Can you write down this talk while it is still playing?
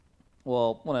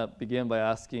Well, I want to begin by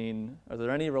asking, are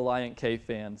there any Reliant K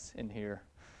fans in here?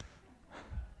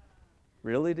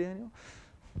 Really, Daniel?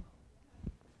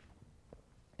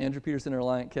 Andrew Peterson and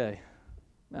Reliant K.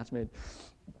 Match made.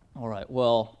 All right.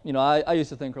 Well, I used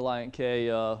to think Reliant K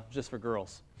just for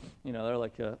girls. They're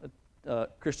like a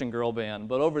Christian girl band.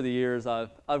 But over the years,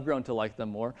 I've grown to like them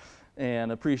more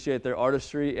and appreciate their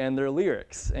artistry and their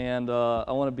lyrics. And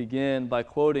I want to begin by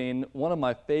quoting one of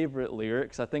my favorite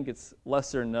lyrics. I think it's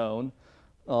lesser known,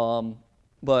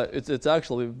 but it's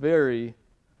actually very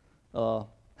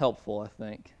helpful, I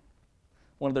think.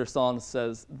 One of their songs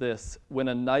says this: "When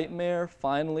a nightmare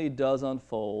finally does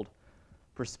unfold,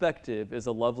 perspective is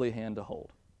a lovely hand to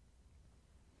hold."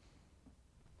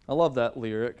 I love that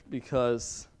lyric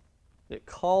because it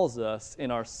calls us in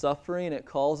our suffering, it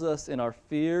calls us in our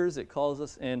fears, it calls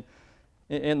us in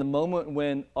the moment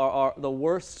when the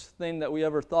worst thing that we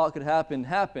ever thought could happen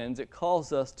happens. It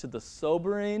calls us to the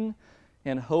sobering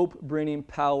and hope-bringing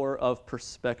power of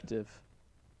perspective.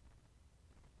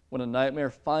 When a nightmare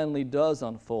finally does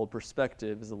unfold,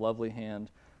 perspective is a lovely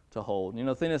hand to hold.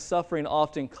 The thing is, suffering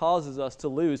often causes us to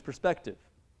lose perspective.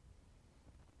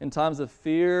 In times of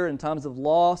fear, in times of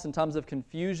loss, in times of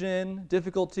confusion,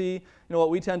 difficulty, what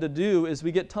we tend to do is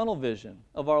we get tunnel vision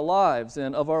of our lives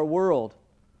and of our world.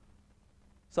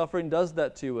 Suffering does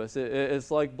that to us.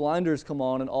 It's like blinders come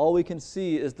on and all we can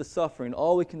see is the suffering.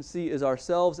 All we can see is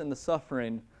ourselves and the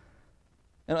suffering.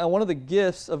 And one of the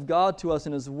gifts of God to us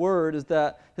in His Word is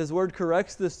that His Word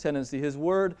corrects this tendency. His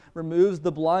Word removes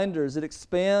the blinders. It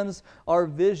expands our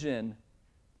vision.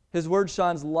 His Word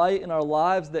shines light in our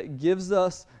lives that gives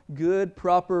us good,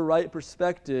 proper, right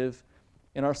perspective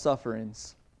in our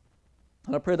sufferings.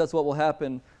 And I pray that's what will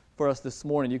happen for us this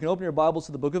morning. You can open your Bibles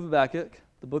to the book of Habakkuk.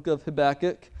 The book of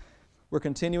Habakkuk. We're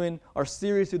continuing our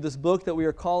series through this book that we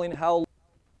are calling How Long.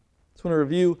 I just want to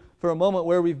review for a moment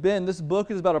where we've been. This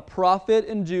book is about a prophet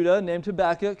in Judah named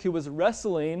Habakkuk who was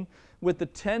wrestling with the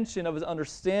tension of his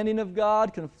understanding of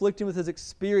God, conflicting with his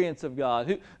experience of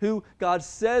God. Who God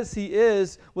says he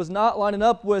is was not lining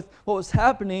up with what was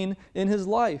happening in his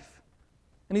life.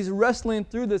 And he's wrestling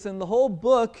through this, and the whole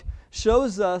book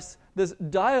shows us this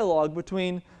dialogue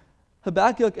between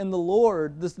Habakkuk and the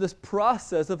Lord, this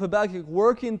process of Habakkuk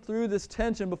working through this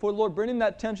tension before the Lord, bringing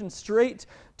that tension straight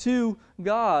to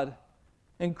God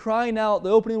and crying out the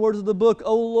opening words of the book,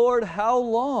 "O Lord, how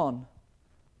long?"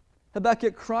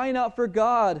 Habakkuk crying out for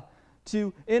God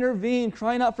to intervene,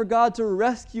 crying out for God to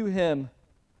rescue him.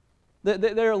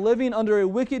 They are living under a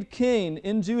wicked king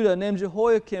in Judah named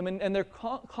Jehoiakim, and they're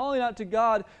calling out to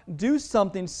God, "Do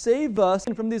something, save us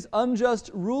from these unjust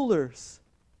rulers."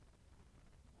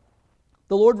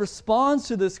 The Lord responds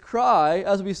to this cry,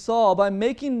 as we saw, by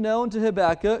making known to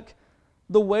Habakkuk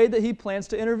the way that He plans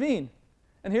to intervene.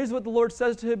 And here's what the Lord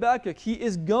says to Habakkuk. He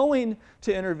is going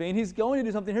to intervene. He's going to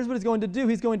do something. Here's what He's going to do.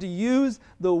 He's going to use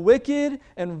the wicked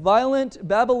and violent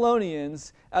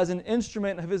Babylonians as an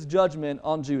instrument of His judgment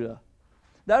on Judah.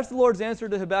 That's the Lord's answer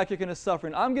to Habakkuk and his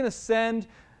suffering. I'm going to send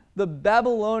the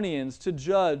Babylonians to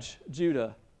judge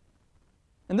Judah.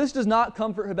 And this does not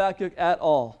comfort Habakkuk at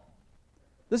all.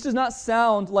 This does not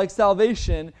sound like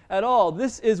salvation at all.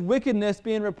 This is wickedness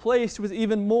being replaced with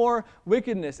even more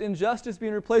wickedness. Injustice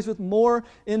being replaced with more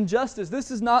injustice.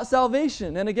 This is not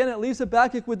salvation. And again, it leaves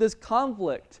Habakkuk with this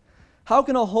conflict. How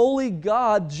can a holy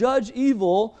God judge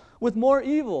evil with more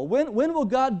evil? When will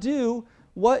God do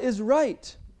what is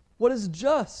right? What is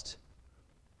just?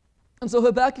 And so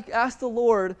Habakkuk asked the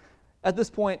Lord at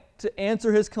this point to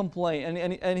answer his complaint.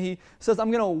 And he says, I'm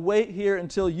going to wait here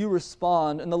until you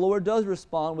respond. And the Lord does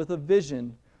respond with a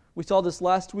vision. We saw this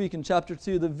last week in chapter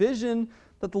 2. The vision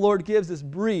that the Lord gives is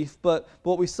brief, but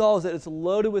what we saw is that it's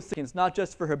loaded with significance, not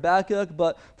just for Habakkuk,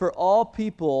 but for all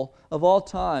people of all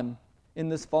time in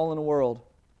this fallen world.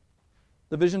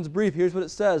 The vision's brief. Here's what it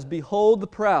says. Behold the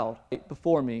proud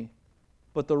before me,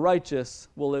 but the righteous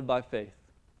will live by faith.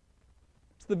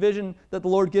 It's the vision that the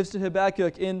Lord gives to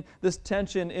Habakkuk in this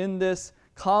tension, in this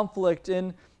conflict,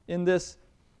 in this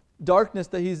darkness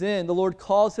that he's in. The Lord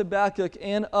calls Habakkuk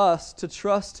and us to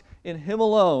trust in Him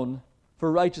alone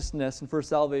for righteousness and for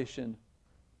salvation.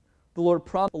 The Lord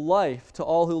promises life to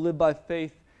all who live by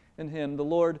faith in Him. The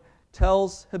Lord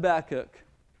tells Habakkuk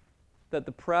that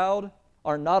the proud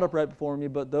are not upright before me,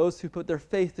 but those who put their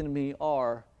faith in me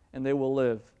are, and they will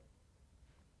live.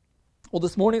 Well,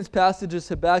 this morning's passage is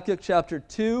Habakkuk chapter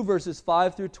 2, verses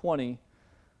 5 through 20.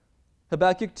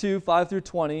 Habakkuk 2, 5 through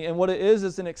 20. And what it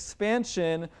is an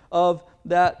expansion of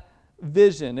that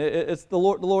vision. It's the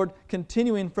Lord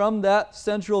continuing from that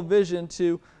central vision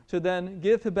to then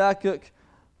give Habakkuk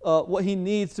what he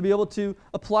needs to be able to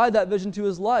apply that vision to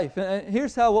his life. And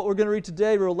here's how what we're going to read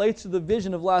today relates to the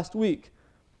vision of last week.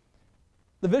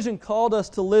 The vision called us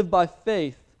to live by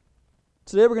faith.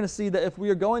 Today we're going to see that if we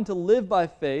are going to live by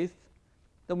faith,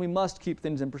 then we must keep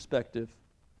things in perspective.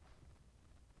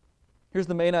 Here's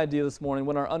the main idea this morning.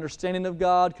 When our understanding of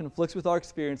God conflicts with our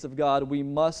experience of God, we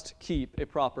must keep a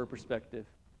proper perspective.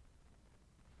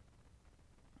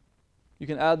 You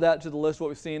can add that to the list of what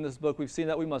we've seen in this book. We've seen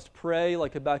that we must pray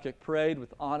like Habakkuk prayed,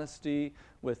 with honesty,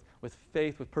 with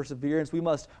faith, with perseverance. We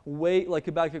must wait like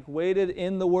Habakkuk waited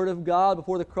in the Word of God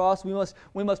before the cross.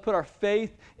 We must put our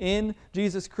faith in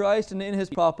Jesus Christ and in His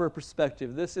proper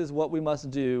perspective. This is what we must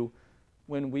do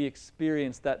when we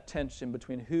experience that tension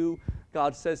between who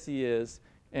God says He is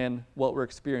and what we're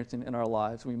experiencing in our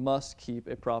lives. We must keep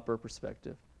a proper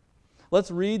perspective. Let's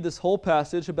read this whole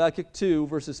passage, Habakkuk 2,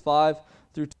 verses 5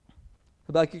 through 20.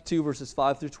 Habakkuk 2, verses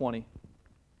 5 through 20.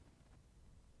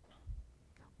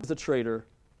 Is a traitor,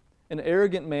 an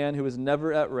arrogant man who is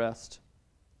never at rest.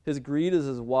 His greed is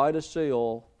as wide as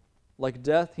Sheol. Like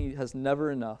death, he has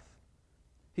never enough.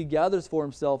 He gathers for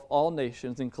himself all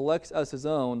nations and collects as his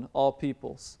own all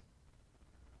peoples.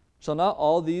 Shall not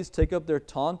all these take up their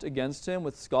taunt against him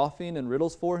with scoffing and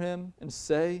riddles for him, and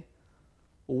say,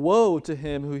 Woe to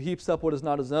him who heaps up what is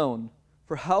not his own,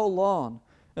 for how long,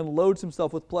 and loads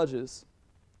himself with pledges?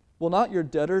 Will not your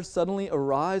debtors suddenly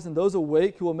arise, and those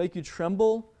awake who will make you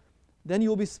tremble? Then you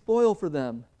will be spoil for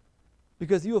them.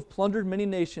 Because you have plundered many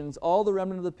nations, all the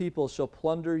remnant of the people shall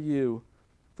plunder you,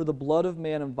 for the blood of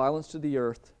man and violence to the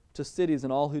earth, to cities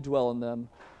and all who dwell in them.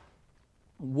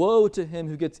 Woe to him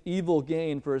who gets evil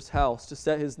gain for his house, to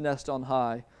set his nest on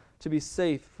high, to be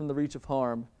safe from the reach of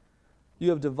harm. You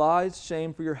have devised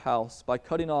shame for your house by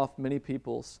cutting off many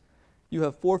peoples. You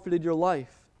have forfeited your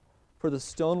life. For the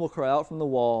stone will cry out from the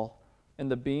wall,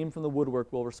 and the beam from the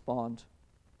woodwork will respond.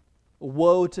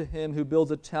 Woe to him who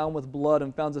builds a town with blood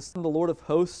and founds a son, the Lord of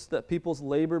hosts, that peoples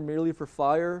labor merely for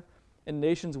fire, and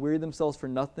nations weary themselves for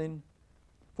nothing.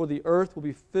 For the earth will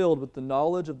be filled with the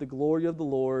knowledge of the glory of the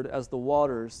Lord as the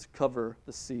waters cover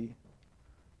the sea.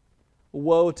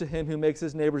 Woe to him who makes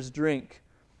his neighbors drink.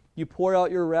 You pour out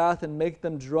your wrath and make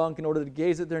them drunk in order to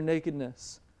gaze at their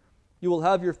nakedness. You will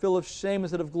have your fill of shame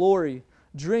instead of glory.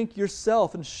 Drink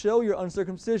yourself and show your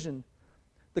uncircumcision.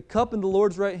 The cup in the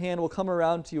Lord's right hand will come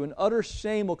around to you, and utter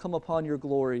shame will come upon your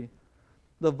glory.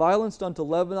 The violence done to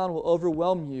Lebanon will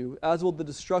overwhelm you, as will the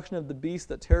destruction of the beasts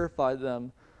that terrify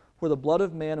them, for the blood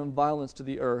of man and violence to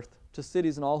the earth, to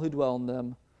cities and all who dwell in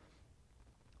them.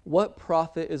 What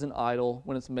profit is an idol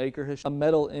when its maker has a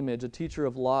metal image, a teacher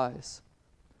of lies?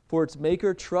 For its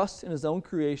maker trusts in his own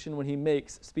creation when he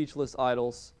makes speechless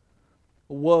idols.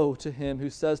 Woe to him who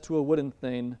says to a wooden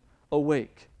thing,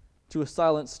 Awake, to a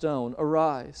silent stone,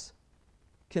 Arise.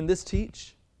 Can this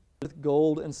teach? With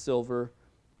gold and silver,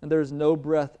 and there is no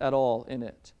breath at all in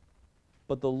it.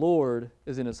 But the Lord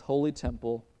is in his holy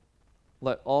temple.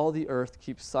 Let all the earth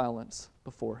keep silence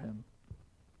before him.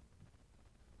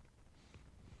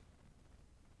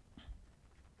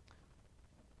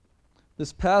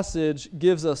 This passage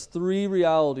gives us three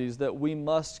realities that we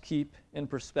must keep in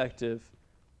perspective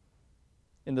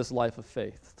in this life of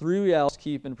faith. Three realities to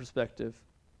keep in perspective.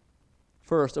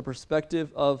 First, a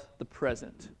perspective of the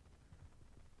present.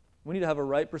 We need to have a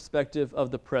right perspective of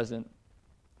the present.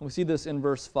 And we see this in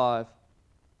verse 5.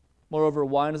 Moreover,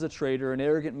 wine is a traitor, an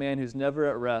arrogant man who's never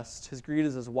at rest. His greed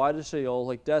is as wide as Sheol.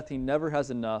 Like death, he never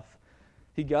has enough.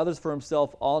 He gathers for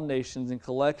himself all nations and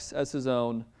collects as his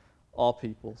own all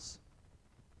peoples.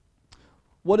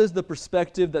 What is the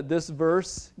perspective that this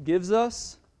verse gives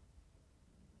us?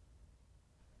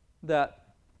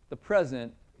 That the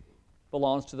present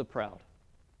belongs to the proud.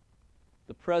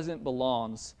 The present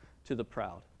belongs to the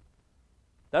proud.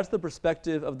 That's the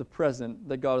perspective of the present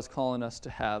that God is calling us to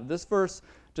have. This verse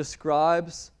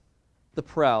describes the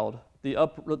proud,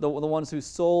 the ones whose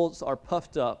souls are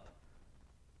puffed up.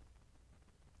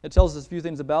 It tells us a few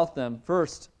things about them.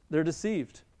 First, they're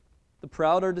deceived. The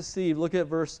proud are deceived. Look at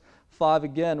verse 5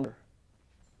 again.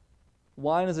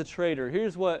 Wine is a traitor.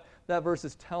 Here's what that verse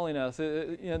is telling us.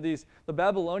 The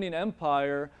Babylonian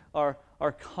Empire are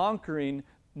conquering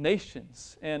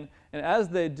nations. And as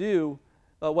they do,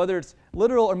 whether it's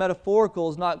literal or metaphorical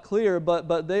is not clear,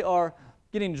 but they are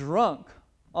getting drunk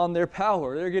on their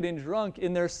power. They're getting drunk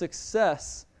in their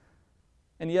success.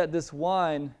 And yet this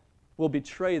wine will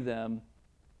betray them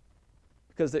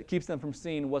because it keeps them from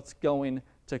seeing what's going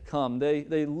to come.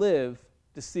 They live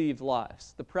deceived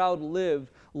lives. The proud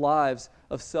live lives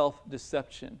of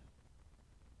self-deception.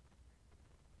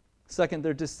 Second,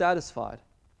 they're dissatisfied.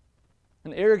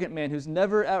 An arrogant man who's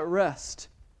never at rest.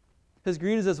 His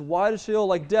greed is as wide as Sheol,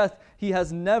 like death. He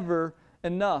has never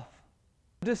enough.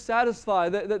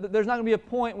 Dissatisfied. There's not going to be a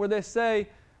point where they say,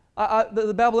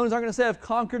 the Babylonians aren't going to say, I've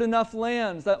conquered enough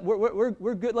lands, that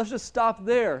we're good, let's just stop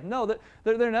there. No,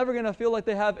 they're never going to feel like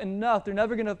they have enough. They're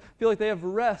never going to feel like they have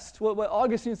rest. What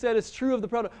Augustine said is true of the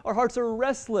proud. Our hearts are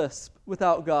restless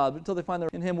without God until they find their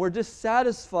in Him. We're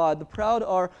dissatisfied. The proud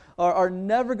are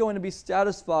never going to be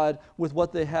satisfied with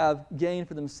what they have gained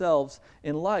for themselves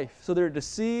in life. So they're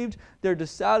deceived, they're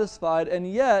dissatisfied,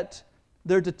 and yet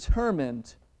they're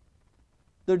determined.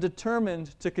 They're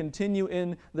determined to continue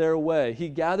in their way. He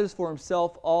gathers for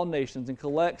himself all nations and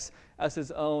collects as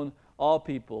his own all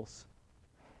peoples.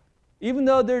 Even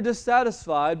though they're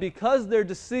dissatisfied, because they're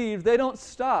deceived, they don't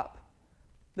stop.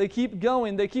 They keep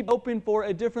going. They keep hoping for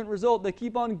a different result. They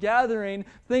keep on gathering,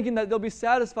 thinking that they'll be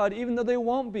satisfied, even though they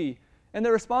won't be. And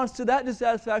their response to that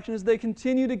dissatisfaction is they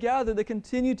continue to gather. They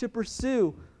continue to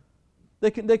pursue. They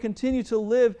continue to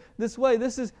live this way.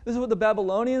 This is what the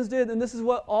Babylonians did, and this is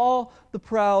what all the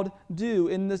proud do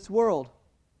in this world.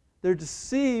 They're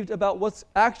deceived about what's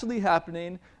actually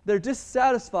happening. They're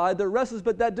dissatisfied. They're restless,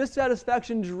 but that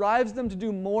dissatisfaction drives them to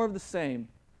do more of the same.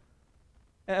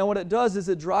 And what it does is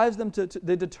it drives them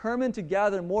they determine to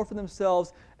gather more for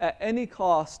themselves at any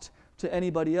cost to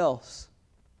anybody else.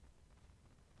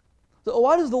 So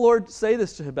why does the Lord say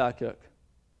this to Habakkuk?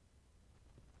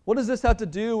 What does this have to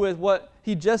do with what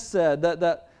he just said,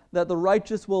 that the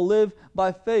righteous will live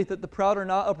by faith, that the proud are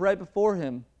not upright before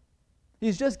him?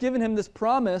 He's just given him this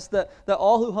promise that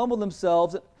all who humble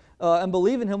themselves and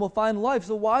believe in him will find life.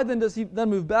 So why then does he then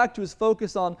move back to his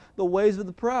focus on the ways of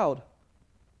the proud?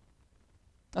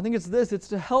 I think it's this. It's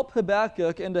to help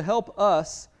Habakkuk and to help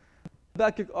us.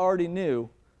 Habakkuk already knew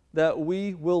that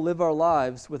we will live our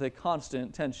lives with a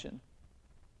constant tension.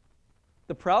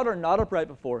 The proud are not upright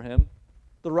before him.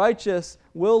 The righteous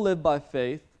will live by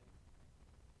faith,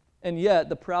 and yet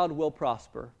the proud will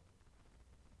prosper.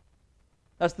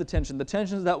 That's the tension. The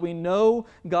tension is that we know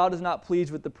God is not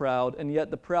pleased with the proud, and yet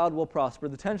the proud will prosper.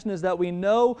 The tension is that we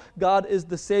know God is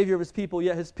the Savior of His people,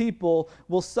 yet His people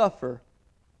will suffer.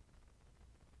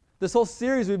 This whole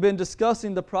series we've been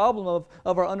discussing the problem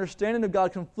of our understanding of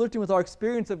God conflicting with our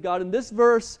experience of God, and this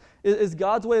verse is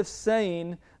God's way of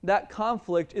saying that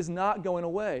conflict is not going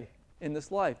away in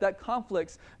this life. That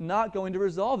conflict's not going to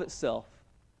resolve itself.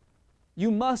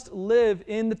 You must live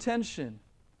in the tension.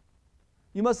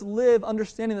 You must live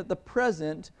understanding that the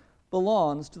present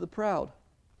belongs to the proud.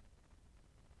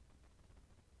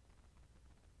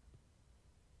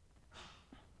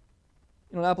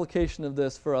 An application of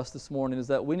this for us this morning is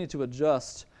that we need to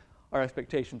adjust our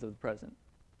expectations of the present.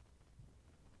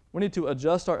 We need to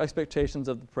adjust our expectations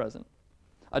of the present.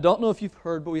 I don't know if you've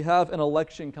heard, but we have an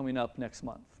election coming up next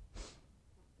month.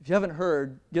 If you haven't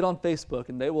heard, get on Facebook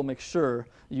and they will make sure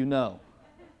you know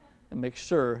and make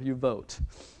sure you vote.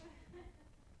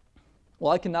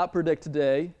 Well, I cannot predict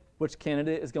today which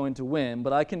candidate is going to win,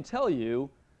 but I can tell you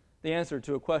the answer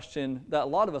to a question that a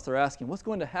lot of us are asking. What's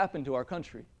going to happen to our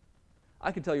country?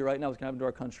 I can tell you right now what's going to happen to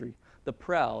our country. The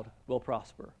proud will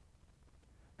prosper.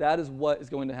 That is what is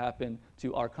going to happen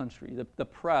to our country. The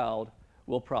proud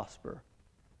will prosper.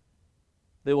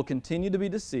 They will continue to be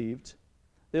deceived.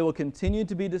 They will continue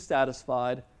to be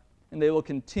dissatisfied, and they will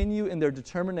continue in their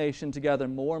determination to gather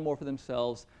more and more for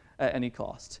themselves at any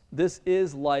cost. This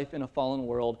is life in a fallen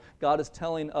world. God is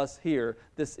telling us here,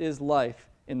 this is life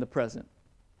in the present.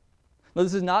 Now,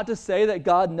 this is not to say that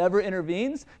God never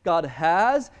intervenes. God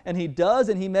has, and He does,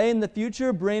 and He may in the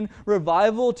future bring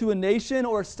revival to a nation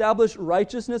or establish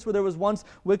righteousness where there was once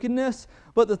wickedness.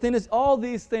 But the thing is, all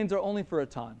these things are only for a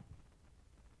time.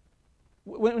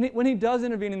 When he does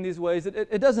intervene in these ways,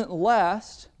 it doesn't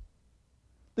last.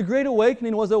 The Great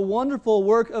Awakening was a wonderful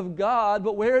work of God,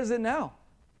 but where is it now?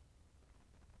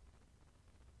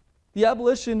 The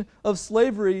abolition of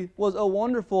slavery was a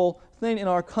wonderful thing in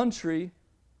our country,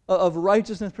 of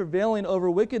righteousness prevailing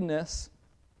over wickedness,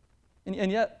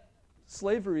 and yet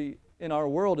slavery in our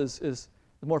world is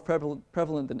more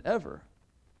prevalent than ever.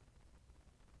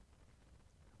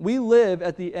 We live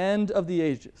at the end of the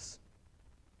ages.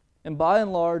 And by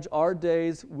and large, our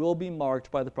days will be marked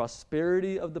by the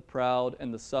prosperity of the proud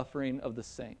and the suffering of the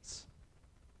saints.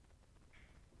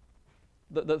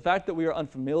 The fact that we are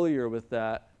unfamiliar with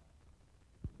that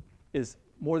is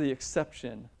more the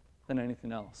exception than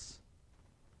anything else.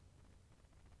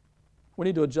 We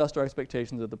need to adjust our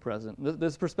expectations of the present.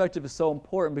 This perspective is so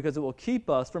important because it will keep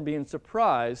us from being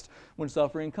surprised when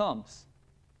suffering comes.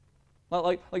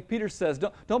 Like Peter says,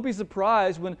 don't be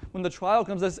surprised when the trial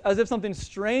comes as if something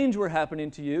strange were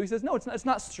happening to you. He says, no, it's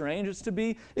not strange. It's to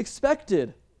be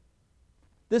expected.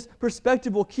 This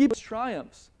perspective will keep us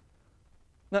triumphs.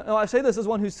 Now, I say this as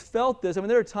one who's felt this. I mean,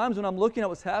 there are times when I'm looking at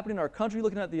what's happening in our country,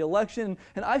 looking at the election,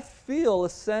 and I feel a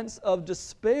sense of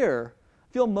despair.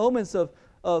 I feel moments of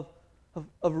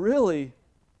really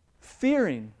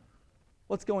fearing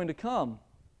what's going to come.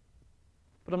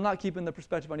 But I'm not keeping the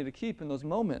perspective I need to keep in those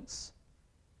moments.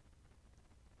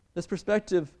 This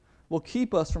perspective will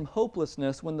keep us from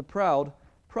hopelessness when the proud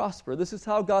prosper. This is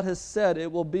how God has said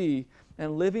it will be,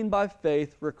 and living by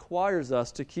faith requires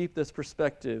us to keep this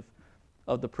perspective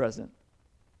of the present.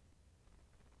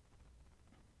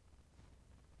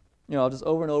 I'll just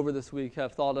over and over this week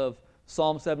have thought of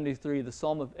Psalm 73, the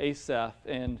Psalm of Asaph,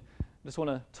 and just want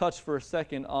to touch for a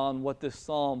second on what this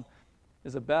psalm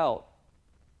is about.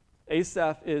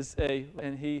 Asaph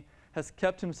and he has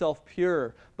kept himself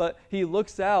pure, but he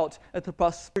looks out at the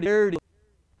prosperity,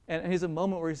 and he's a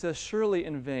moment where he says, surely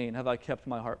in vain have I kept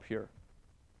my heart pure.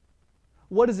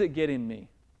 What is it getting me?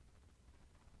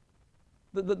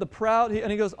 The proud, and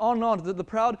he goes on and on,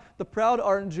 the proud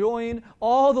are enjoying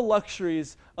all the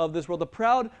luxuries of this world. The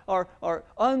proud are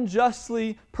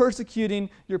unjustly persecuting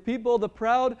your people. The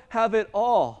proud have it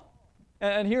all.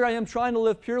 And here I am trying to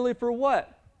live purely for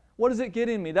what? What is it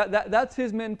getting me? That's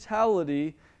his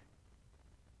mentality.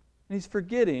 And he's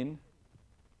forgetting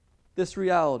this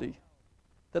reality,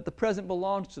 that the present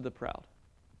belongs to the proud.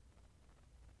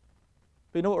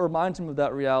 But you know what reminds him of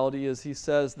that reality is he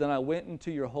says, then I went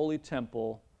into your holy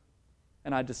temple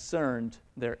and I discerned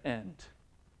their end.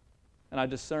 And I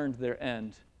discerned their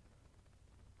end.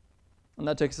 And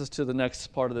that takes us to the next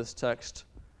part of this text,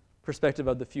 perspective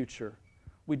of the future.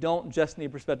 We don't just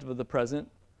need perspective of the present,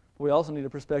 but we also need a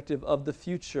perspective of the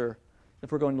future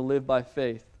if we're going to live by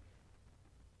faith.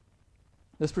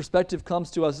 This perspective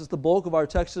comes to us as the bulk of our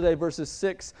text today, verses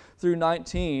 6 through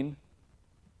 19.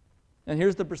 And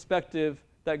here's the perspective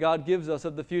that God gives us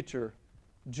of the future.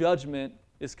 Judgment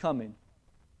is coming.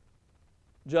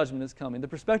 Judgment is coming. The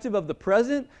perspective of the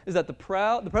present is that the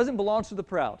present belongs to the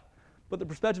proud. But the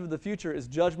perspective of the future is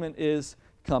judgment is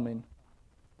coming.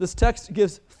 This text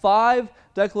gives 5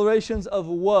 declarations of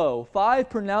woe, 5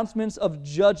 pronouncements of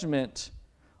judgment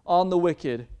on the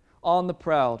wicked, on the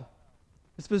proud.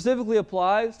 It specifically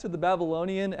applies to the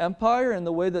Babylonian Empire and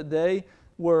the way that they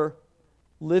were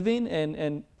living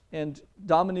and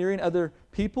domineering other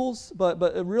peoples, but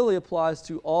it really applies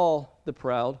to all the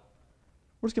proud.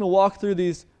 We're just going to walk through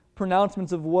these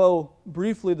pronouncements of woe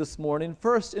briefly this morning.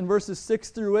 First, in verses 6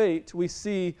 through 8, we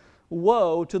see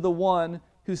woe to the one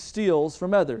who steals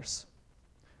from others.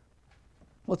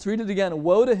 Let's read it again.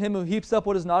 Woe to him who heaps up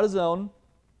what is not his own,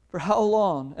 for how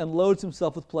long, and loads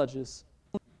himself with pledges.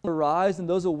 Arise, and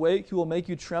those awake who will make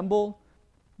you tremble,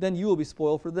 then you will be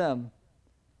spoiled for them.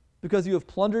 Because you have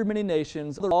plundered many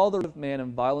nations, all the of man,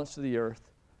 and violence to the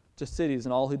earth, to cities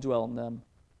and all who dwell in them.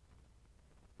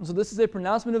 And so this is a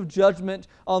pronouncement of judgment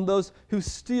on those who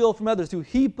steal from others, who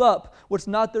heap up what's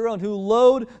not their own, who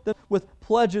load them with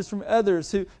pledges from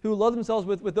others, who load themselves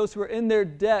with those who are in their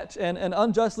debt and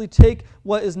unjustly take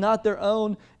what is not their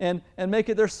own and make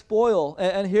it their spoil.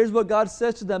 And here's what God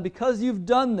says to them: because you've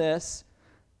done this,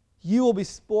 you will be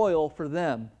spoiled for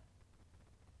them.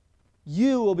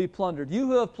 You will be plundered. You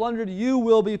who have plundered, you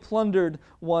will be plundered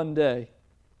one day.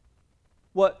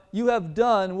 What you have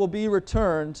done will be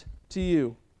returned to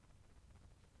you.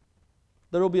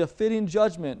 There will be a fitting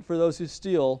judgment for those who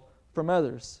steal from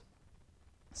others.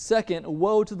 Second,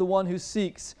 woe to the one who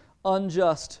seeks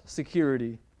unjust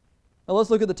security. Now let's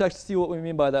look at the text to see what we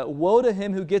mean by that. Woe to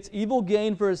him who gets evil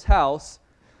gain for his house,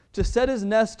 to set his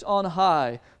nest on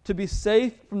high, to be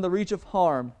safe from the reach of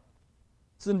harm.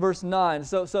 It's in verse 9.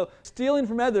 So stealing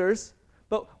from others,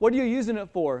 but what are you using it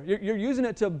for? You're using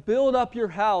it to build up your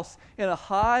house in a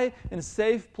high and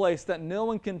safe place that no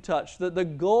one can touch. The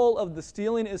goal of the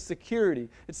stealing is security.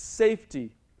 It's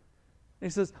safety. And he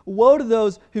says, woe to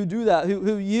those who do that,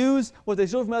 who use what they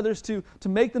steal from others to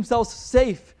make themselves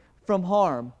safe from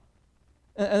harm.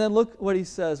 And then look what he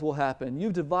says will happen.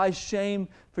 You've devised shame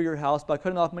for your house by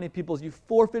cutting off many peoples. You've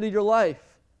forfeited your life.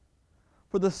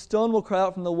 For the stone will cry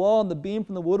out from the wall, and the beam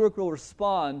from the woodwork will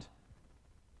respond.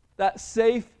 That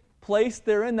safe place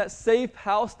they're in, that safe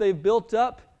house they've built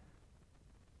up,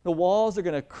 the walls are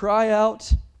going to cry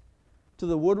out to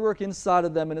the woodwork inside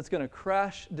of them, and it's going to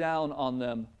crash down on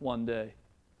them one day.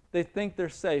 They think they're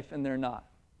safe, and they're not.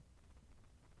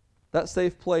 That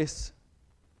safe place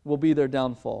will be their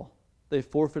downfall. They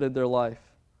forfeited their life.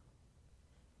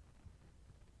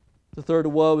 The third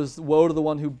woe is woe to the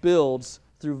one who builds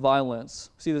through violence.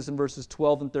 See this in verses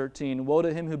 12 and 13. Woe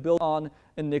to him who builds on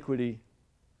iniquity.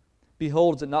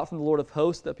 Behold, is it not from the Lord of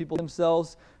hosts that people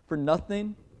themselves for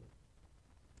nothing?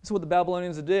 This is what the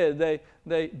Babylonians did.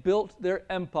 They built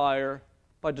their empire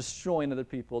by destroying other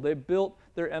people. They built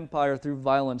their empire through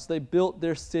violence. They built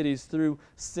their cities through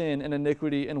sin and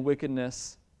iniquity and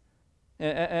wickedness.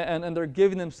 And they're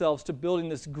giving themselves to building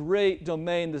this great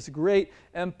domain, this great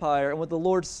empire. And what the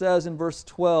Lord says in verse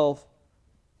 12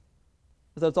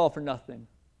 is that it's all for nothing.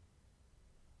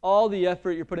 All the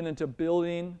effort you're putting into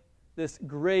building this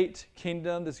great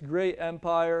kingdom, this great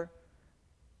empire,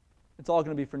 it's all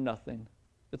going to be for nothing.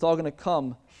 It's all going to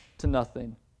come to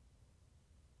nothing.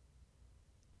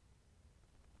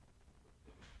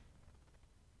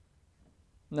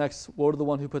 Next, woe to the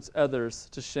one who puts others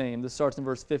to shame. This starts in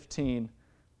verse 15.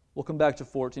 We'll come back to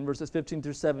 14. Verses 15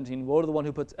 through 17. Woe to the one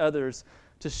who puts others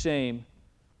to shame.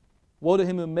 Woe to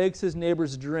him who makes his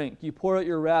neighbors drink. You pour out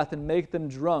your wrath and make them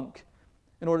drunk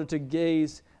in order to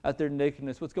gaze at their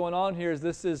nakedness. What's going on here is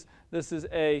this is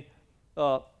a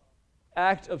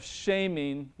act of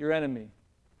shaming your enemy.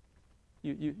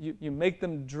 You make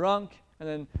them drunk,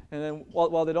 and then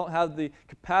while they don't have the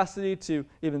capacity to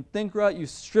even think right, you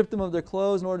strip them of their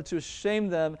clothes in order to shame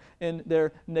them in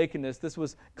their nakedness. This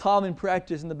was common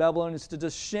practice in the Babylonians, to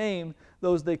just shame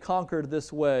those they conquered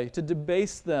this way, to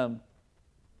debase them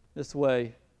this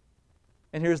way.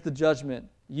 And here's the judgment.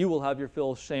 You will have your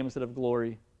fill of shame instead of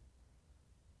glory.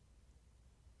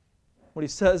 What he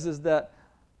says is that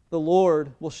the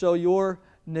Lord will show your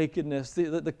nakedness.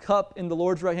 The cup in the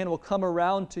Lord's right hand will come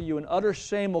around to you, and utter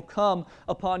shame will come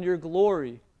upon your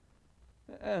glory.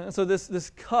 And so this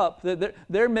cup,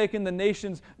 they're making the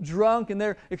nations drunk, and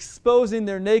they're exposing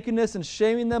their nakedness and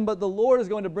shaming them, but the Lord is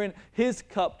going to bring His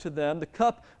cup to them, the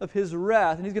cup of His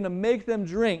wrath, and He's going to make them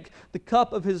drink the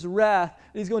cup of His wrath,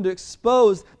 and He's going to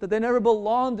expose that they never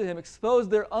belong to Him, expose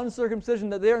their uncircumcision,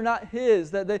 that they are not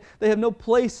His, that they have no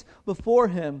place before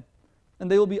Him, and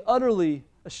they will be utterly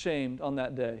ashamed on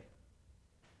that day.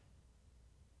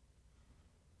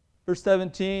 Verse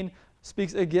 17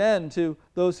 speaks again to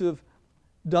those who have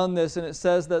done this, and it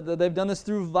says that they've done this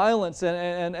through violence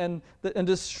and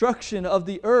destruction of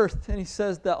the earth. And he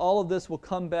says that all of this will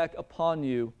come back upon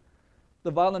you. The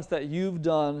violence that you've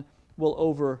done will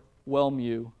overwhelm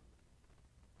you.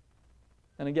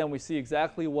 And again, we see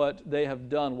exactly what they have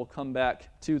done will come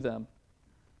back to them.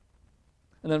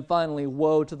 And then finally,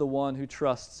 woe to the one who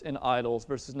trusts in idols,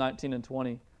 verses 18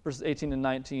 and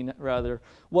 19 rather.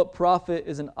 What profit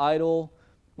is an idol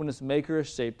when its maker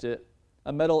has shaped it?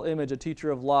 A metal image, a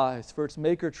teacher of lies, for its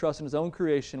maker trusts in his own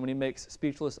creation when he makes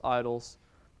speechless idols.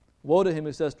 Woe to him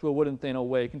who says to a wooden thing,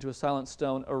 awake, and to a silent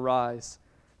stone, arise.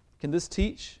 Can this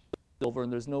teach? Silver,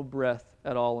 and there's no breath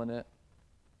at all in it.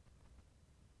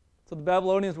 So the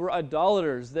Babylonians were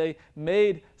idolaters. They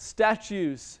made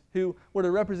statues who were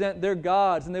to represent their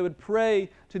gods, and they would pray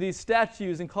to these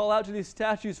statues and call out to these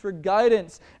statues for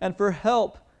guidance and for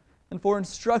help and for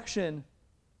instruction.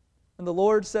 And the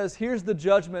Lord says, here's the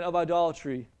judgment of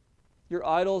idolatry. Your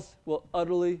idols will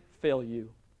utterly fail you.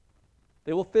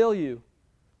 They will fail you.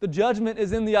 The judgment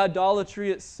is in the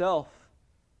idolatry itself.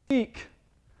 Weak.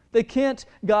 They can't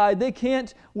guide. They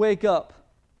can't wake up.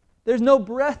 There's no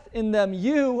breath in them.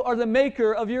 You are the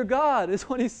maker of your God, is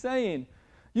what he's saying.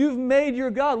 You've made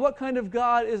your God. What kind of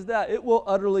God is that? It will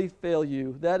utterly fail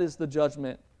you. That is the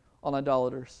judgment on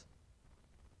idolaters.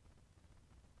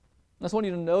 I just want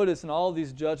you to notice in all of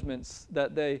these judgments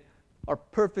that they are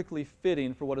perfectly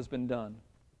fitting for what has been done.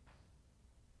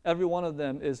 Every one of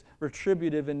them is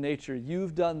retributive in nature.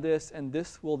 You've done this, and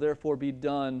this will therefore be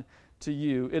done to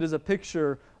you. It is a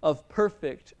picture of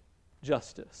perfect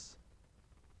justice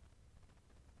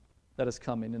that is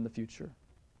coming in the future.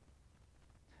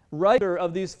 Writer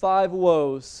of these 5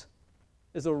 woes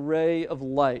is a ray of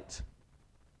light.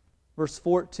 Verse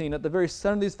 14, at the very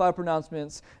center of these 5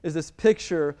 pronouncements is this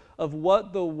picture of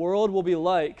what the world will be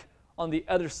like on the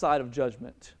other side of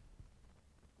judgment.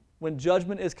 When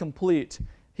judgment is complete,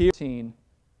 here,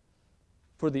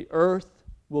 for the earth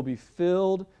will be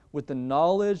filled with the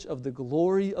knowledge of the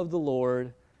glory of the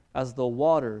Lord as the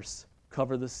waters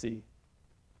cover the sea.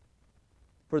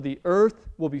 For the earth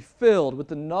will be filled with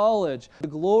the knowledge, the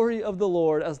glory of the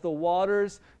Lord as the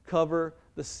waters cover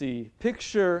the sea.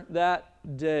 Picture that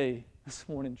day this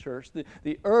morning, church.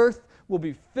 The earth will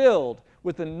be filled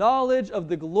with the knowledge of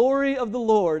the glory of the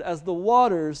Lord as the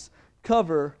waters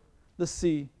cover the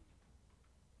sea.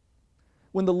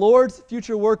 When the Lord's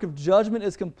future work of judgment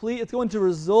is complete, it's going to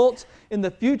result in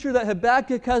the future that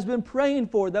Habakkuk has been praying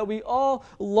for, that we all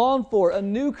long for, a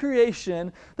new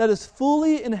creation that is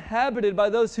fully inhabited by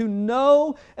those who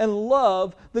know and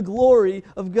love the glory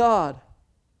of God.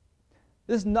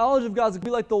 This knowledge of God is going to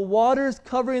be like the waters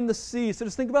covering the sea. So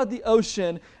just think about the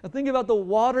ocean and think about the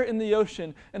water in the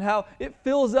ocean and how it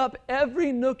fills up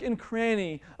every nook and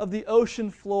cranny of the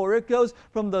ocean floor. It goes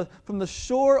from the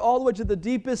shore all the way to the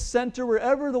deepest center.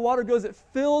 Wherever the water goes, it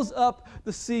fills up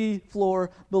the sea floor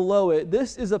below it.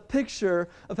 This is a picture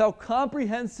of how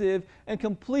comprehensive and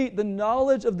complete the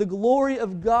knowledge of the glory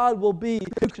of God will be.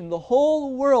 The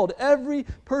whole world, every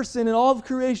person in all of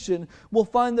creation will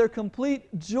find their complete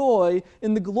joy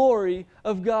in the glory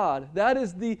of God. That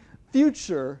is the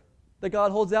future that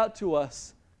God holds out to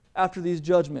us after these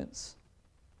judgments.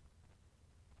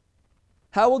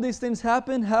 How will these things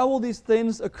happen? How will these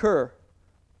things occur?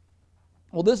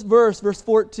 Well, this verse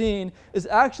 14, is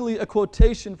actually a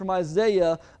quotation from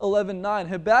Isaiah 11:9.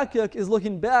 Habakkuk is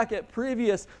looking back at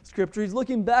previous scripture. He's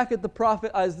looking back at the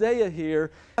prophet Isaiah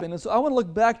here. And so I want to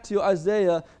look back to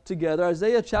Isaiah together.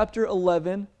 Isaiah chapter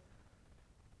 11,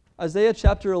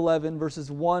 verses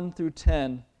 1 through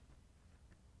 10.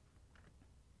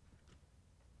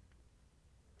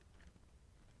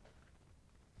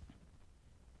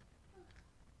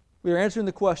 We are answering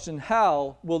the question,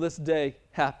 how will this day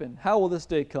happen? How will this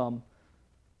day come?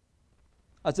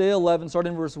 Isaiah 11,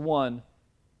 starting in verse 1.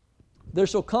 There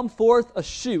shall come forth a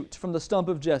shoot from the stump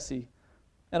of Jesse,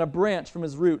 and a branch from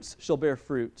his roots shall bear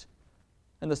fruit.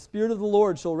 And the Spirit of the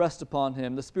Lord shall rest upon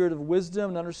him, the Spirit of wisdom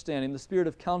and understanding, the Spirit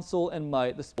of counsel and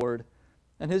might, the Lord.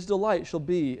 And his delight shall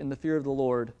be in the fear of the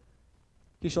Lord.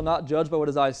 He shall not judge by what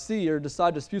his eyes see, or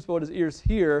decide disputes by what his ears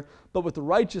hear, but with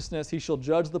righteousness he shall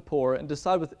judge the poor, and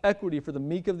decide with equity for the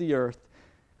meek of the earth.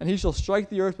 And he shall strike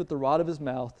the earth with the rod of his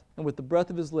mouth, and with the breath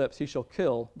of his lips he shall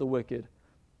kill the wicked.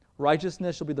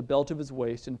 Righteousness shall be the belt of his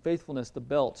waist, and faithfulness the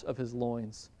belt of his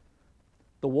loins.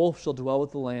 The wolf shall dwell with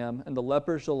the lamb, and the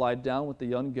leopard shall lie down with the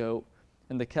young goat,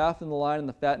 and the calf and the lion and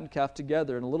the fattened calf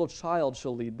together, and a little child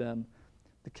shall lead them.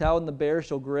 The cow and the bear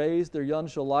shall graze, their young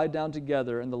shall lie down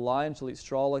together, and the lion shall eat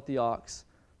straw like the ox.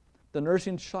 The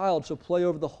nursing child shall play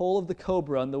over the hole of the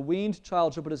cobra, and the weaned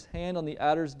child shall put his hand on the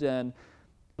adder's den.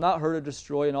 Not hurt or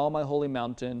destroy in all my holy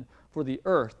mountain, for the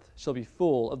earth shall be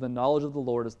full of the knowledge of the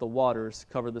Lord as the waters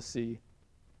cover the sea.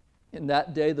 In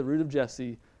that day the root of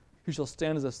Jesse, who shall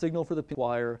stand as a signal for the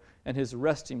choir, and his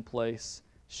resting place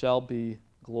shall be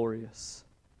glorious.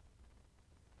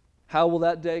 How will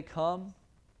that day come?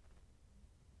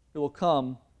 It will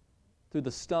come through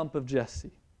the stump of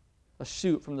Jesse, a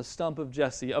shoot from the stump of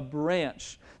Jesse, a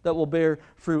branch that will bear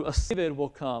fruit. A David will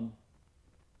come,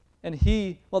 and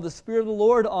he will have the Spirit of the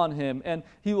Lord on him, and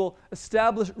he will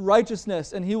establish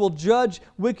righteousness, and he will judge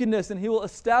wickedness, and he will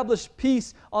establish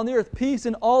peace on the earth, peace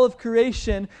in all of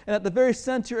creation. And at the very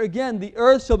center, again, the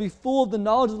earth shall be full of the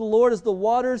knowledge of the Lord as the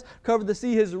waters cover the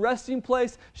sea. His resting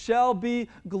place shall be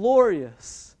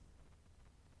glorious.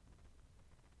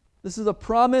 This is a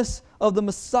promise of the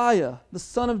Messiah, the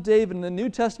Son of David. In the New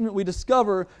Testament, we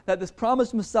discover that this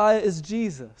promised Messiah is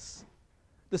Jesus.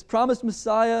 This promised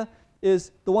Messiah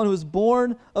is the one who was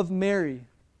born of Mary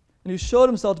and who showed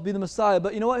himself to be the Messiah.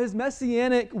 But you know what? His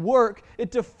messianic work,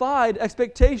 it defied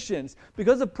expectations.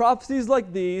 Because of prophecies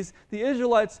like these, the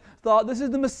Israelites thought this is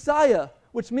the Messiah,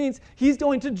 which means he's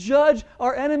going to judge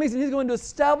our enemies and he's going to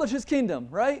establish his kingdom,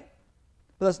 right?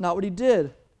 But that's not what he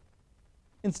did.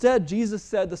 Instead, Jesus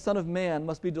said the Son of Man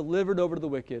must be delivered over to the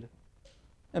wicked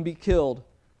and be killed,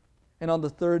 and on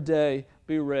the third day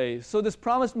be raised. So this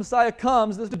promised Messiah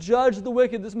comes, this to judge the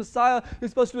wicked, this Messiah who's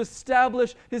supposed to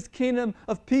establish his kingdom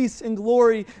of peace and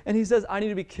glory, and he says, I need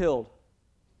to be killed.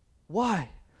 Why?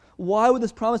 Why would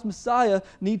this promised Messiah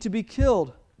need to be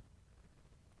killed?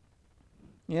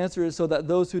 The answer is so that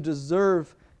those who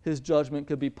deserve his judgment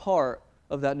could be part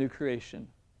of that new creation.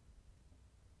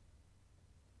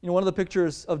 You know, one of the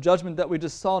pictures of judgment that we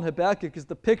just saw in Habakkuk is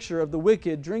the picture of the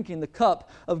wicked drinking the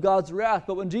cup of God's wrath.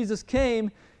 But when Jesus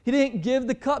came, he didn't give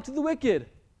the cup to the wicked.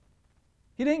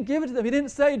 He didn't give it to them. He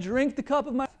didn't say, drink the cup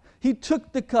of my wrath. He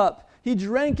took the cup. He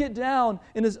drank it down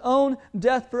in his own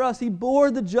death for us. He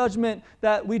bore the judgment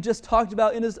that we just talked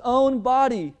about in his own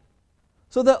body,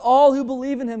 so that all who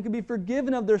believe in him can be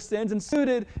forgiven of their sins and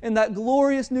suited in that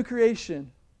glorious new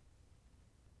creation.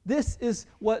 This is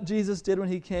what Jesus did when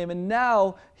he came. And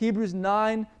now, Hebrews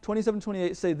 9, 27,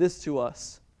 28 say this to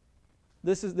us.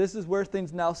 This is where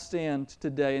things now stand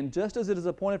today. And just as it is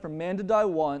appointed for man to die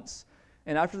once,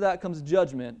 and after that comes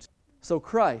judgment, so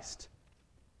Christ,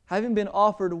 having been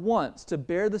offered once to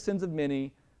bear the sins of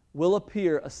many, will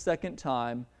appear a second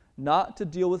time, not to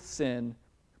deal with sin,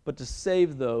 but to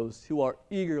save those who are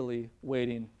eagerly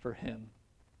waiting for him.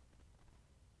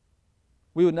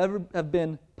 We would never have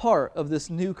been part of this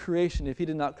new creation if he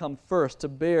did not come first to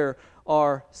bear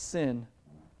our sin.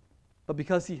 But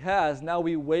because he has, now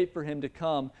we wait for him to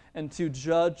come and to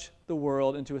judge the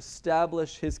world and to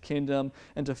establish his kingdom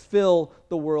and to fill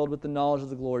the world with the knowledge of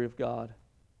the glory of God.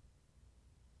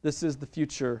 This is the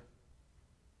future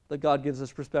that God gives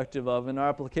us perspective of. And our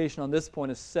application on this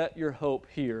point is set your hope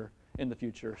here in the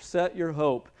future. Set your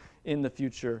hope in the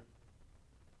future.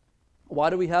 Why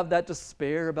do we have that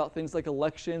despair about things like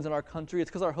elections in our country?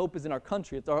 It's because our hope is in our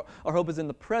country. Our hope is in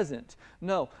the present.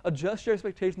 No, adjust your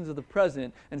expectations of the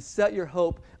present and set your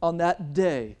hope on that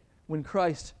day when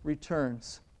Christ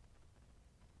returns.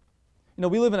 You know,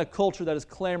 we live in a culture that is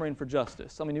clamoring for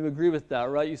justice. I mean, you agree with that,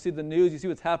 right? You see the news, you see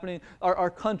what's happening. Our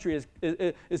country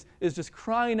is just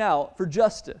crying out for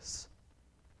justice.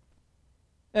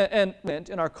 And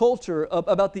in our culture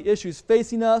about the issues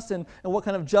facing us and what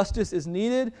kind of justice is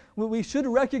needed, we should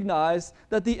recognize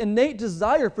that the innate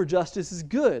desire for justice is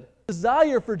good.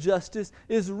 Desire for justice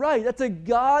is right. That's a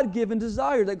God-given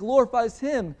desire that glorifies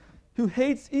Him who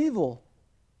hates evil.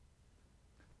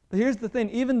 But here's the thing,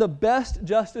 even the best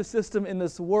justice system in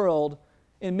this world,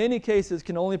 in many cases,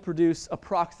 can only produce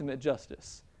approximate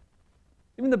justice.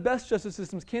 Even the best justice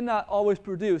systems cannot always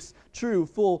produce true,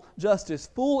 full justice.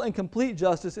 Full and complete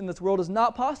justice in this world is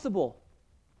not possible.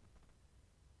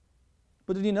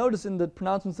 But did you notice in the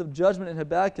pronouncements of judgment in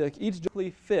Habakkuk, each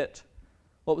justly fit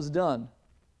what was done?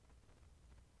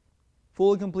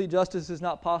 Full and complete justice is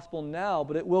not possible now,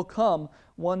 but it will come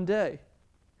one day.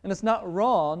 And it's not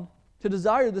wrong to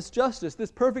desire this justice, this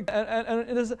perfect, and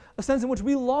there's a sense in which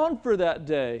we long for that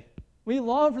day. We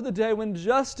long for the day when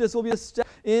justice will be established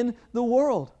in the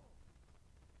world.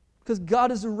 Because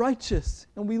God is righteous,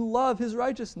 and we love His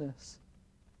righteousness.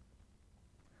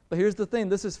 But here's the thing,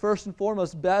 this is first and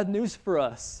foremost bad news for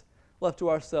us, left to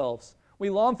ourselves.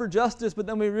 We long for justice, but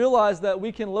then we realize that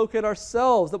we can locate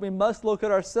ourselves, that we must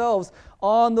locate ourselves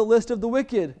on the list of the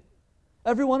wicked.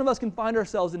 Every one of us can find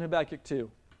ourselves in Habakkuk 2.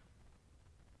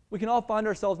 We can all find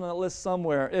ourselves on that list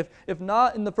somewhere. If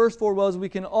not in the first four woes, we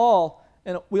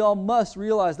all must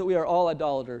realize that we are all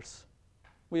idolaters.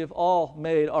 We have all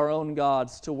made our own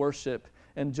gods to worship,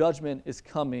 and judgment is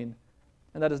coming.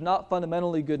 And that is not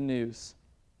fundamentally good news.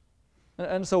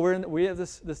 And so we have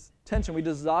this tension. We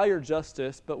desire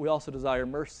justice, but we also desire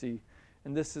mercy.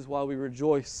 And this is why we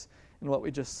rejoice in what we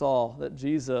just saw, that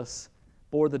Jesus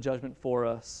bore the judgment for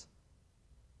us.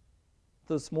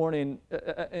 So this morning,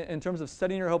 in terms of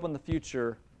setting your hope on the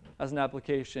future as an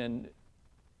application,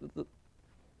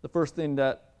 the first thing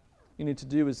that you need to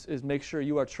do is make sure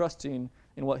you are trusting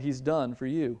in what He's done for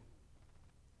you.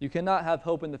 You cannot have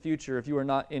hope in the future if you are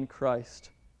not in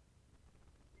Christ.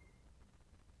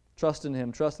 Trust in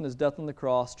Him. Trust in His death on the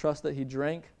cross. Trust that He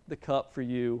drank the cup for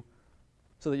you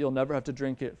so that you'll never have to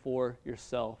drink it for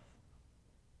yourself.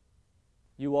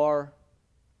 You are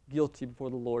guilty before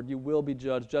the Lord. You will be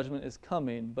judged. Judgment is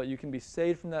coming, but you can be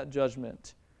saved from that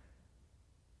judgment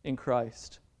in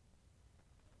Christ.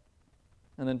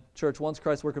 And then, church, once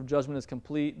Christ's work of judgment is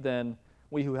complete, then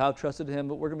we who have trusted Him,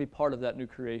 but we're going to be part of that new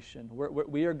creation.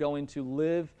 We are going to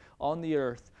live on the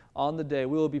earth on the day.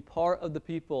 We will be part of the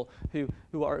people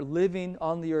who are living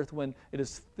on the earth when it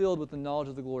is filled with the knowledge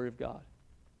of the glory of God.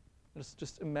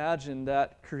 Just imagine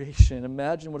that creation.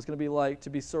 Imagine what it's going to be like to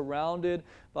be surrounded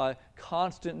by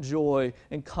constant joy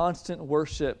and constant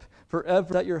worship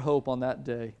forever. Set your hope on that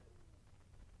day.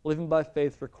 Living by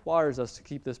faith requires us to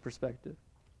keep this perspective.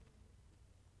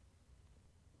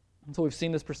 And so we've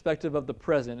seen this perspective of the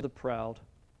present, the proud.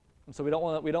 And so we don't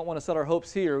want to set our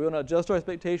hopes here. We want to adjust our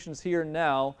expectations here and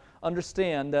now.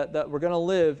 Understand that we're going to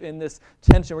live in this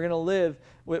tension. We're going to live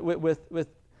with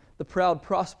the proud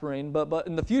prospering. But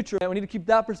in the future, we need to keep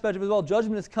that perspective as well.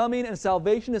 Judgment is coming and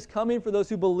salvation is coming for those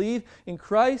who believe in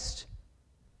Christ.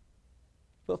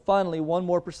 But finally, one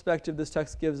more perspective this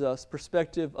text gives us,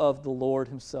 perspective of the Lord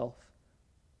Himself.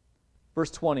 Verse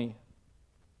 20.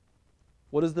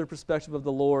 What is the perspective of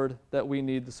the Lord that we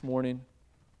need this morning?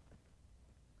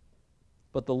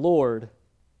 But the Lord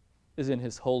is in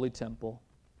His holy temple.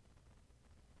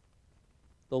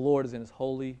 The Lord is in His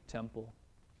holy temple.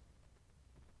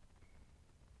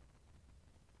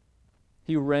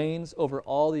 He reigns over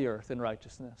all the earth in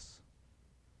righteousness.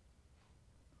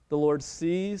 The Lord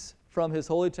sees from His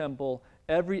holy temple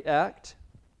every act,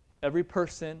 every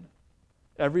person,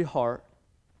 every heart.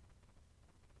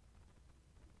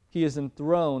 He is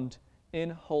enthroned in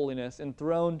holiness,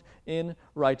 enthroned in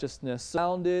righteousness,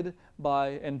 surrounded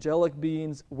by angelic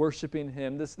beings worshiping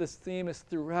Him. This theme is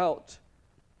throughout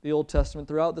the Old Testament,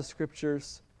 throughout the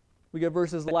Scriptures. We get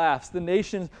verses laughs. The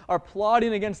nations are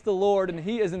plotting against the Lord, and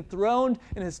He is enthroned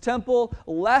in His temple,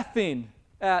 laughing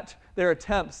at their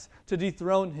attempts to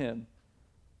dethrone Him.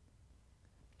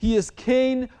 He is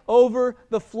king over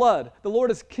the flood. The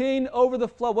Lord is king over the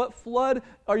flood. What flood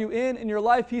are you in your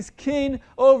life? He's king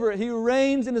over it. He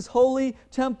reigns in His holy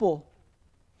temple.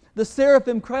 The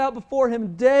seraphim cry out before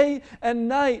Him day and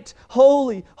night,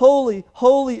 holy, holy,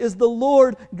 holy is the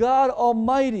Lord God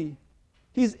Almighty.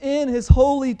 He's in His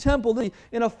holy temple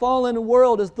in a fallen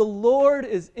world as the Lord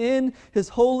is in His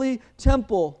holy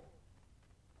temple.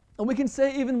 And we can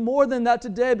say even more than that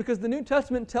today because the New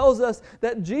Testament tells us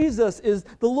that Jesus is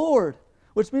the Lord,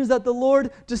 which means that the Lord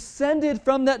descended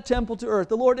from that temple to earth.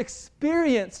 The Lord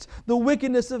experienced the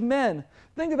wickedness of men.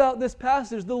 Think about this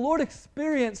passage. The Lord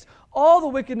experienced all the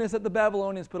wickedness that the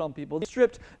Babylonians put on people. They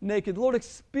stripped naked. The Lord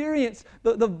experienced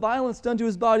the violence done to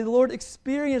His body. The Lord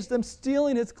experienced them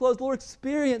stealing His clothes. The Lord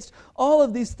experienced all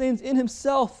of these things in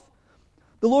Himself.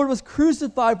 The Lord was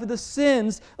crucified for the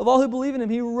sins of all who believe in Him.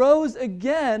 He rose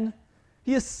again.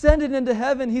 He ascended into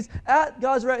heaven. He's at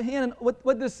God's right hand. And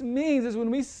what this means is when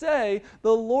we say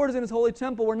the Lord is in His holy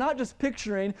temple, we're not just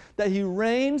picturing that He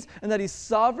reigns and that He's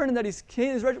sovereign and that He's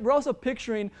king. We're also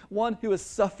picturing one who has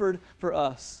suffered for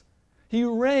us. He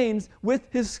reigns with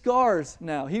His scars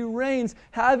now. He reigns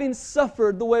having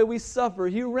suffered the way we suffer.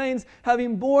 He reigns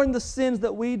having borne the sins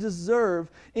that we deserve.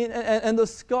 And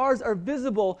those scars are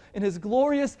visible in His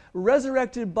glorious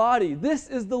resurrected body. This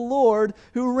is the Lord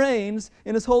who reigns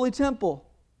in His holy temple.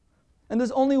 And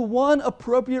there's only one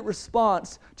appropriate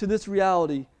response to this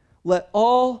reality. Let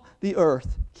all the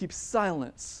earth keep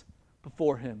silence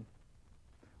before Him.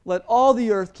 Let all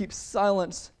the earth keep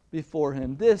silence before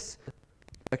Him. This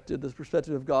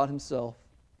perspective of God Himself.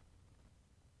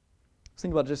 Let's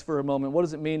think about it just for a moment. What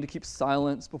does it mean to keep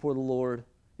silence before the Lord?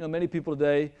 Many people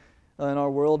today in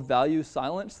our world value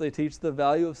silence. They teach the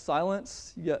value of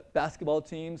silence. You got basketball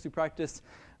teams who practice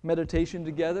meditation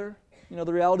together.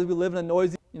 The reality we live in a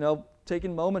noisy,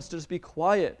 taking moments to just be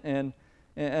quiet. And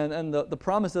the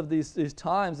promise of these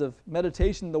times of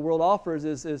meditation the world offers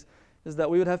is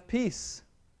that we would have peace.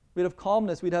 We'd have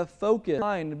calmness. We'd have focus.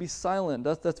 Mind and be silent.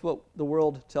 That's what the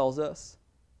world tells us.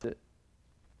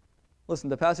 Listen,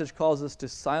 the passage calls us to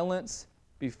silence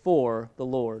before the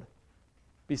Lord.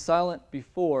 Be silent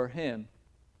before Him.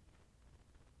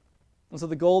 And so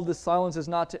the goal of this silence is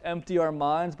not to empty our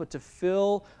minds, but to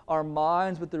fill our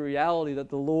minds with the reality that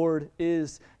the Lord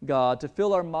is God. To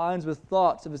fill our minds with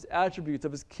thoughts of His attributes,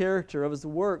 of His character, of His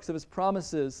works, of His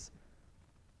promises.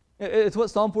 It's what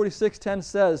Psalm 46:10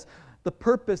 says. The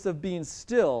purpose of being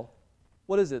still,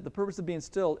 what is it? The purpose of being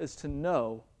still is to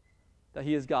know that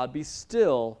He is God. Be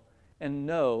still and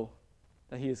know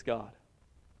that He is God.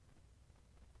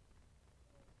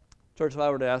 Church, if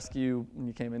I were to ask you when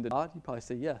you came into God, you'd probably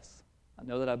say, yes, I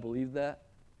know that I believe that.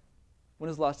 When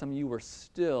was the last time you were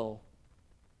still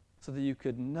so that you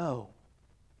could know,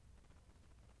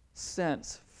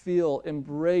 sense, feel,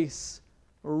 embrace,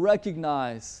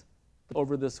 recognize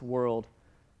over this world?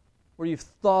 Where you've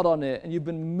thought on it and you've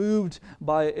been moved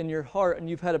by it in your heart and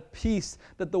you've had a peace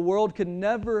that the world could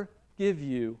never give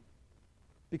you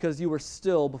because you were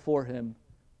still before Him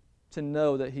to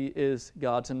know that He is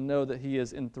God, to know that He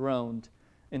is enthroned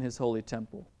in His holy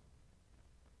temple.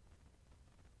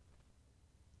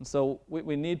 And so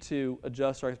we need to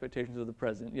adjust our expectations of the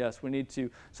present. Yes, we need to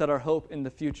set our hope in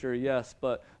the future, yes,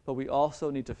 but we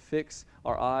also need to fix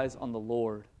our eyes on the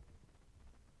Lord.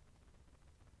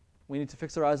 We need to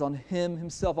fix our eyes on Him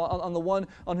Himself, on the one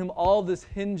on whom all this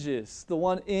hinges, the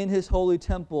one in His holy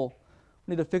temple.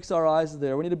 We need to fix our eyes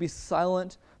there. We need to be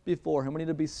silent before Him. We need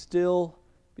to be still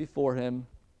before Him.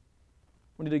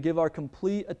 We need to give our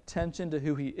complete attention to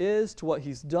who He is, to what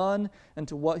He's done, and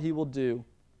to what He will do.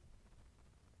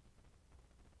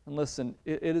 And listen,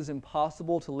 it is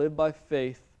impossible to live by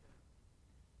faith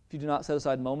if you do not set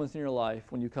aside moments in your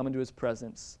life when you come into His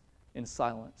presence in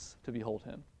silence to behold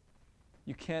Him.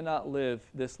 You cannot live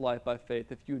this life by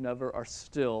faith if you never are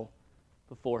still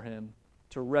before Him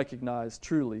to recognize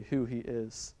truly who He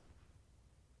is.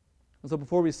 And so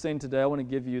before we sing today, I want to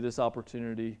give you this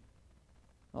opportunity.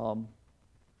 We'll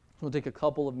take a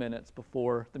couple of minutes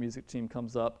before the music team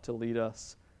comes up to lead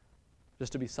us,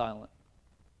 just to be silent,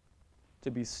 to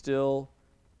be still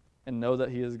and know that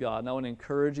He is God. And I want to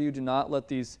encourage you, do not let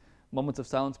these moments of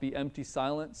silence be empty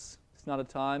silence. It's not a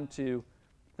time to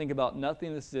think about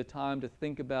nothing. This is a time to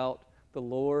think about the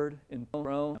Lord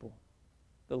enthroned,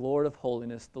 the Lord of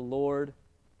holiness, the Lord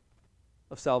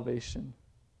of salvation.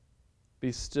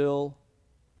 Be still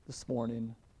this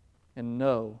morning and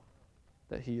know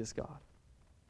that He is God.